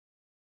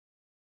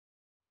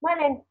My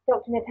name's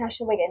Dr. Natash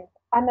Wiggins.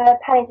 I'm a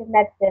palliative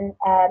medicine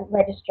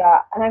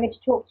registrar, and I'm going to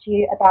talk to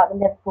you about the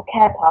Liverpool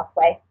Care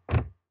Pathway.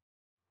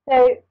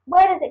 So,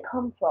 where does it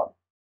come from?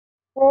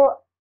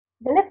 Well,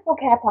 the Liverpool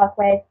Care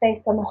Pathway is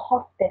based on the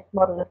hospice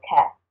model of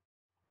care.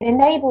 It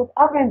enables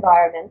other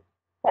environments,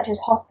 such as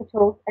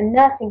hospitals and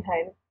nursing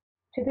homes,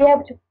 to be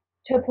able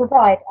to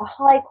provide a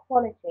high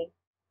quality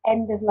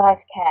end-of-life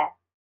care.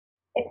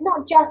 It's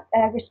not just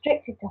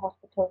restricted to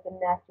hospitals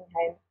and nursing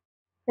homes.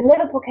 The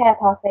Liverpool Care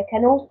Pathway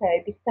can also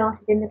be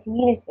started in the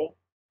community,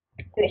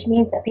 which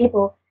means that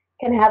people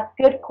can have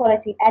good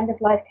quality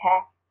end-of-life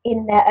care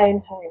in their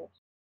own homes.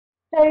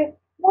 So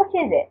what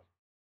is it?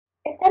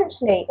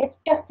 Essentially, it's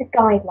just a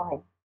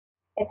guideline.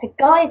 It's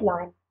a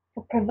guideline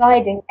for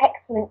providing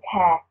excellent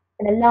care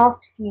in the last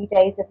few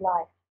days of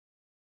life.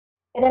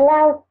 It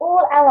allows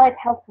all allied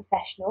health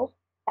professionals,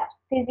 that's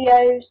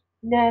physios,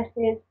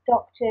 nurses,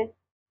 doctors,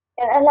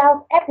 it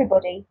allows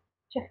everybody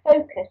to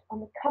focus on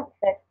the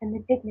comfort and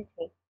the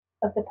dignity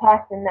of the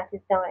person that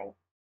is dying.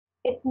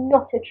 It's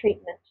not a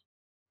treatment.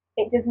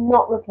 It does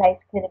not replace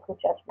clinical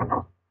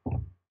judgment.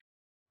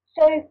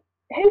 So,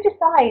 who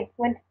decides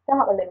when to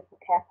start the Liverpool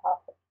Care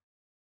Pathway?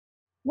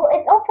 Well,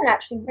 it's often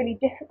actually really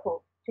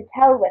difficult to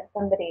tell when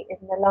somebody is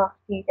in the last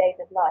few days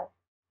of life,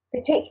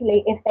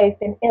 particularly if they've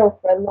been ill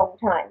for a long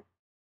time.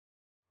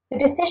 The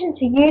decision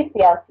to use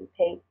the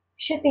LCP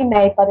should be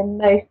made by the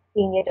most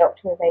senior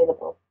doctor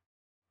available.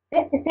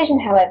 This decision,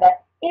 however,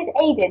 is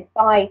aided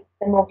by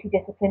the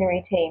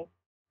multidisciplinary team.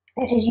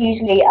 It is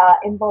usually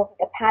involving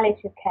a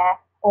palliative care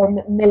or a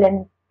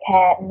Macmillan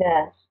care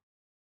nurse.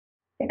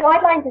 The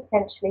guidelines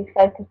essentially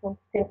focus on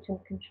symptom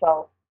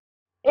control,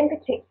 in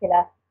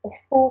particular the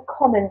 4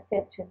 common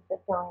symptoms of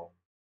dying.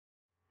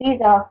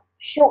 These are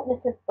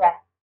shortness of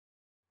breath,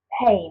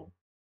 pain,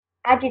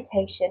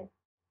 agitation,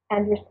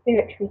 and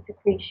respiratory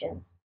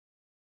secretions.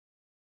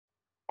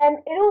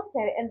 It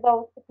also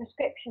involves the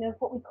prescription of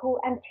what we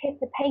call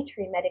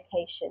anticipatory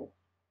medications.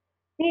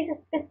 These are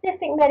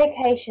specific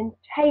medications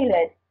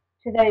tailored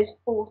to those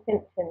 4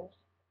 symptoms,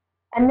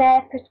 and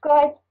they're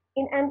prescribed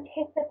in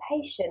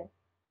anticipation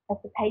of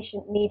the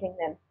patient needing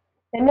them.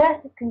 The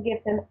nurses can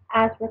give them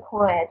as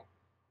required.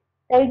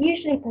 They're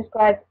usually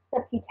prescribed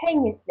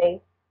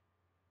subcutaneously.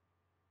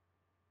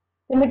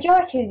 The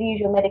majority of the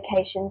usual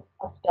medications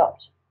are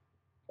stopped.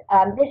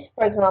 This,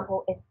 for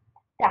example, is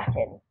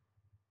statins.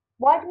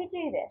 Why do we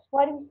do this?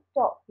 Why do we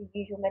stop the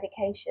usual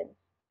medications?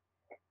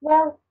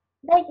 Well,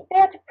 they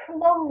are to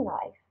prolong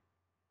life.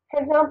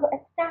 For example, a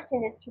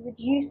statin is to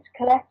reduce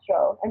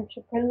cholesterol and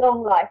to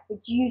prolong life,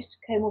 reduce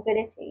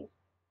comorbidities,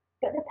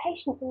 but the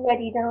patient's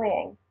already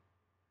dying.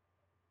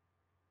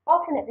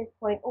 Often at this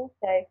point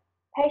also,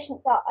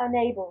 patients are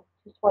unable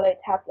to swallow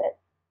tablets.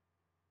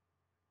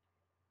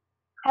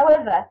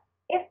 However,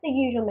 if the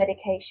usual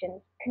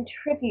medications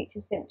contribute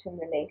to symptom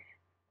relief,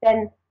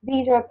 then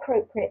these are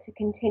appropriate to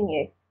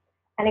continue.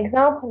 An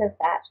example of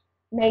that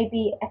may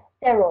be a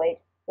steroid,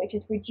 which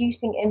is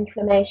reducing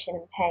inflammation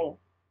and pain.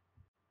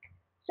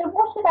 So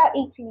what about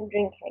eating and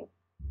drinking?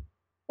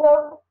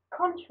 Well,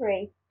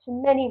 contrary to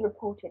many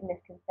reported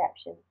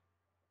misconceptions,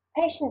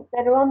 patients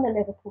that are on the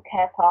Liverpool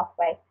Care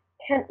Pathway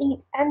can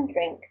eat and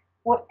drink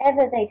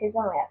whatever they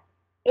desire,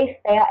 if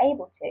they are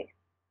able to.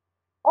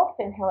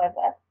 Often,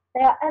 however,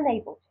 they are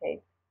unable to,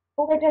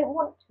 or they don't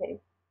want to.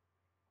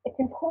 It's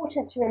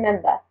important to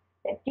remember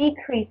that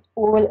decreased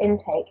oral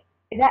intake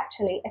is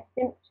actually a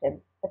symptom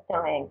of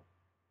dying.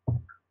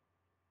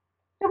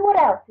 So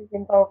what else is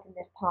involved in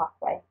this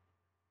pathway?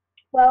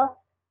 Well,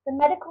 the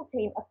medical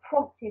team are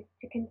prompted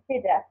to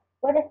consider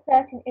whether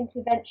certain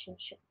interventions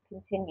should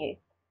continue.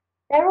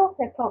 They're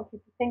also prompted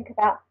to think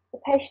about the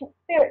patient's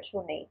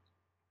spiritual needs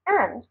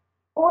and,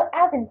 or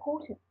as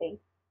importantly,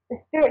 the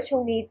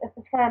spiritual needs of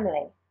the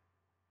family.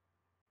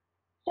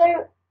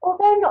 So,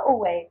 although not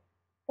always,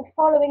 the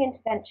following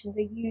interventions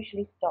are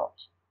usually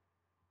stopped: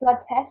 blood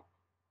tests,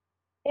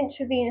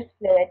 intravenous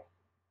fluids,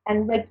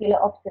 and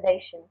regular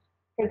observations,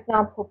 for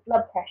example,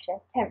 blood pressure,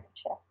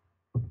 temperature.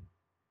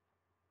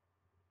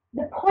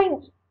 The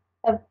point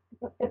of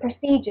the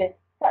procedures,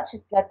 such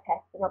as blood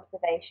tests and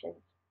observations,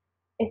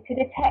 is to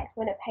detect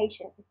when a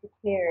patient is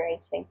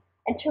deteriorating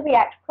and to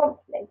react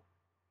promptly.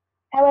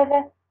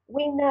 However,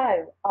 we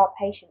know our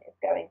patient is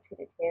going to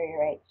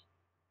deteriorate.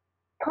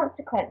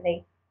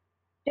 Consequently,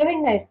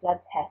 doing those blood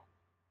tests,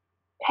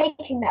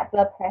 taking that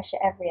blood pressure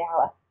every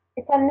hour,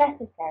 it's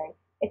unnecessary,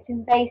 it's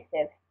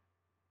invasive,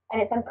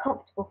 and it's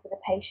uncomfortable for the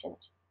patient.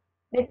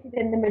 This is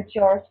in the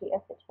majority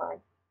of the time.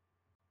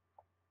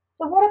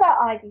 So what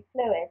about IV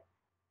fluids?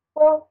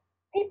 Well,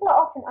 people are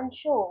often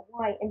unsure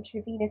why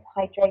intravenous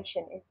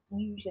hydration is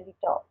usually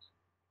stopped.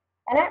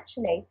 And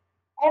actually,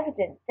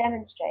 evidence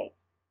demonstrates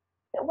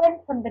that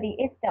when somebody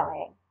is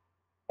dying,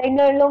 they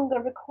no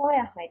longer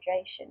require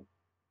hydration.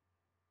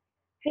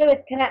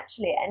 Fluids can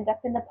actually end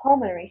up in the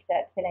pulmonary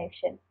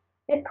circulation.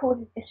 This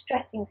causes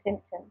distressing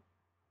symptoms.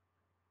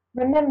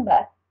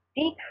 Remember,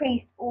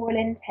 decreased oral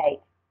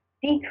intake,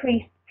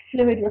 decreased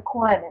fluid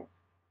requirements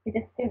is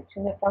a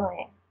symptom of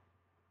dying.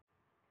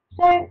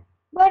 So,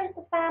 where does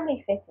the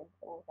family fit into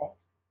all this?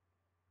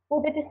 Well,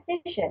 Well, the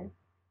decision,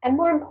 and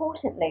more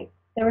importantly,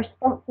 the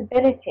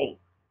responsibility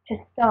to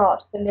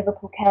start the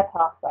Liverpool Care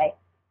Pathway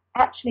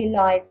actually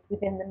lies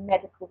within the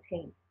medical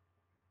team.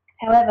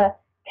 However,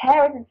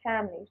 carers and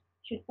families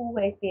should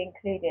always be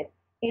included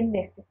in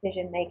this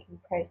decision-making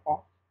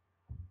process.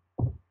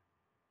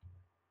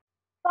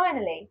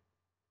 Finally,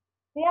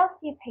 the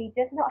LCP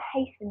does not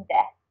hasten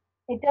death.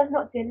 It does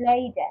not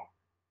delay death.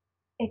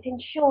 It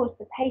ensures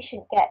the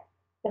patient gets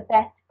the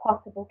best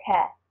possible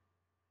care.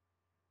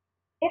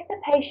 If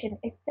the patient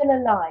is still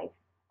alive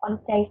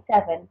on day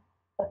 7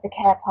 of the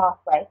care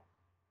pathway,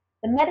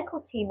 the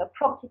medical team are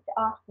prompted to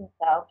ask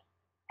themselves,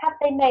 have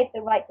they made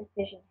the right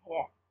decision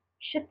here?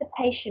 Should the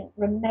patient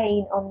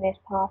remain on this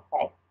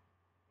pathway?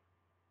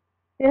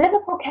 The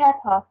Liverpool Care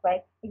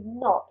Pathway is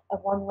not a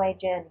one-way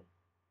journey.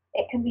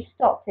 It can be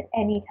stopped at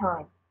any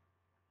time.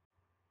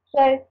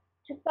 So,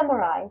 to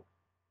summarise,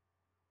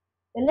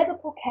 the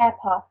Liverpool Care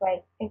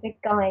Pathway is a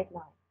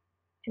guideline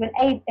to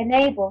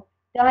enable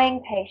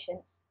dying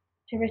patients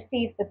to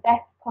receive the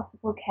best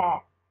possible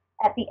care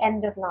at the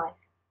end of life,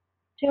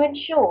 to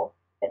ensure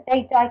that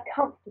they die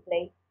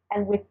comfortably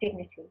and with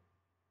dignity.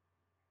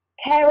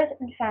 Carers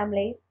and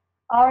families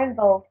are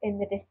involved in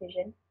the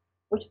decision,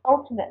 which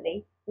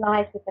ultimately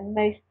lies with the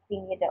most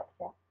senior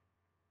doctor.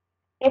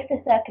 If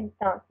the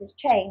circumstances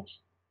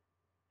change,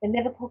 the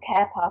Liverpool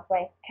Care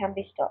Pathway can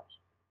be stopped.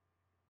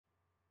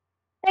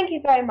 Thank you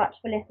very much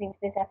for listening to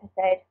this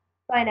episode.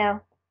 Bye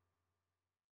now.